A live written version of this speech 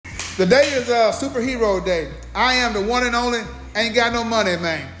Today is Superhero Day. I am the one and only, ain't got no money,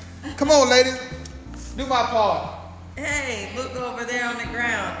 man. Come on, ladies. Do my part. Hey, look over there on the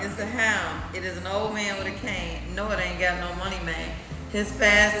ground. It's a hound. It is an old man with a cane. No, it ain't got no money, man. He's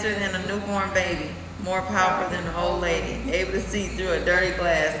faster than a newborn baby. More powerful than an old lady. Able to see through a dirty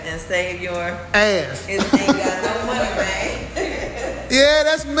glass and save your ass. It ain't got no money, man. Yeah,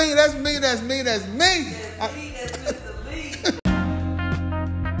 that's me. That's me. That's me. That's me. That's me. That's Mr. Lee.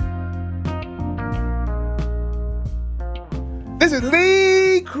 This is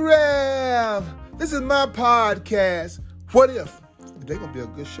Lee Craft. This is my podcast. What if? Today's going to be a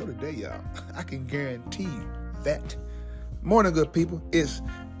good show today, y'all. I can guarantee you that. Morning, good people. It's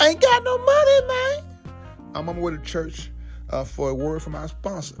ain't got no money, man. I'm on my way to church for a word from our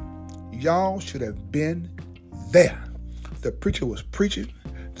sponsor. Y'all should have been there. The preacher was preaching.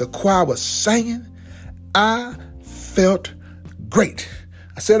 The choir was singing. I felt great.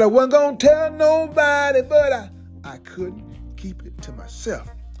 I said I wasn't going to tell nobody, but I couldn't keep it to myself.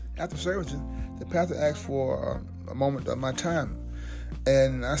 After service, the pastor asked for a moment of my time.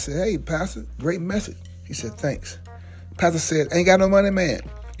 And I said, hey, pastor, great message. He said, thanks. Pastor said, ain't got no money, man.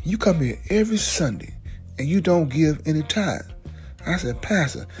 You come here every Sunday and you don't give any tithe. I said,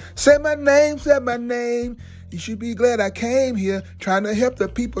 pastor, say my name. You should be glad I came here trying to help the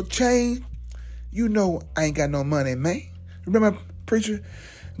people change. You know I ain't got no money, man. Remember, preacher,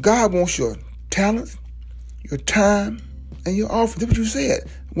 God wants your talents, your time, and your offering. That's what you said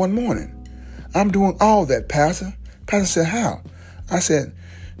one morning. I'm doing all that, pastor. Pastor said, how? I said,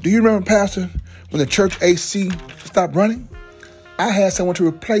 do you remember, pastor, when the church AC stopped running? I had someone to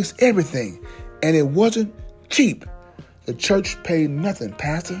replace everything, and it wasn't cheap. The church paid nothing,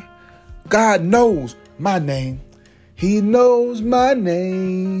 pastor. God knows my name. He knows my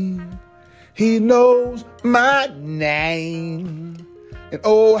name. He knows my name. And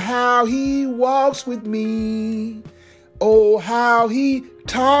oh, how he walks with me. Oh, how he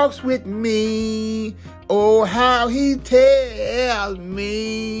talks with me. Oh, how he tells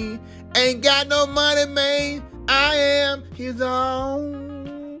me. Ain't got no money, man. I am his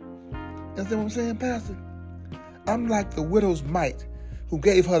own. That's what I'm saying, pastor? I'm like the widow's mite who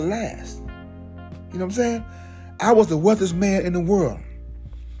gave her last. You know what I'm saying? I was the wealthiest man in the world.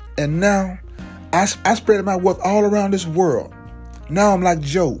 And now I spread my wealth all around this world. Now I'm like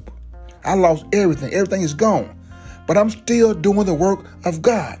Job. I lost everything. Everything is gone. But I'm still doing the work of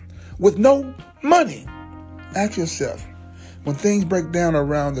God with no money. Ask yourself, when things break down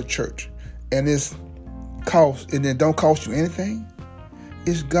around the church and it don't cost you anything,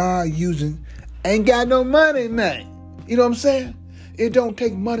 it's God using ain't got no money, man. You know what I'm saying? It don't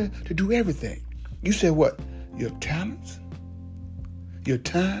take money to do everything. You said what? Your talents, your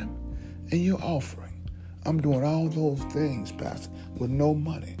time, and your offering. I'm doing all those things, pastor, with no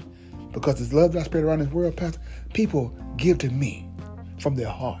money. Because this love that I spread around this world, pastor, people give to me from their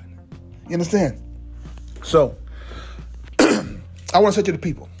heart. You understand? So, I want to say to the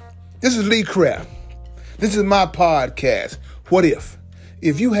people, this is Lee Craft. This is my podcast, What If?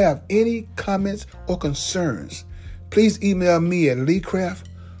 If you have any comments or concerns, please email me at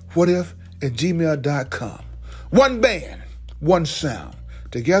leecraftwhatif@gmail.com. One band, one sound.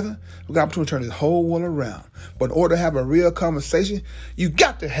 Together, we got opportunity to turn this whole world around. But in order to have a real conversation, you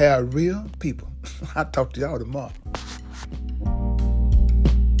got to have real people. I'll talk to y'all tomorrow.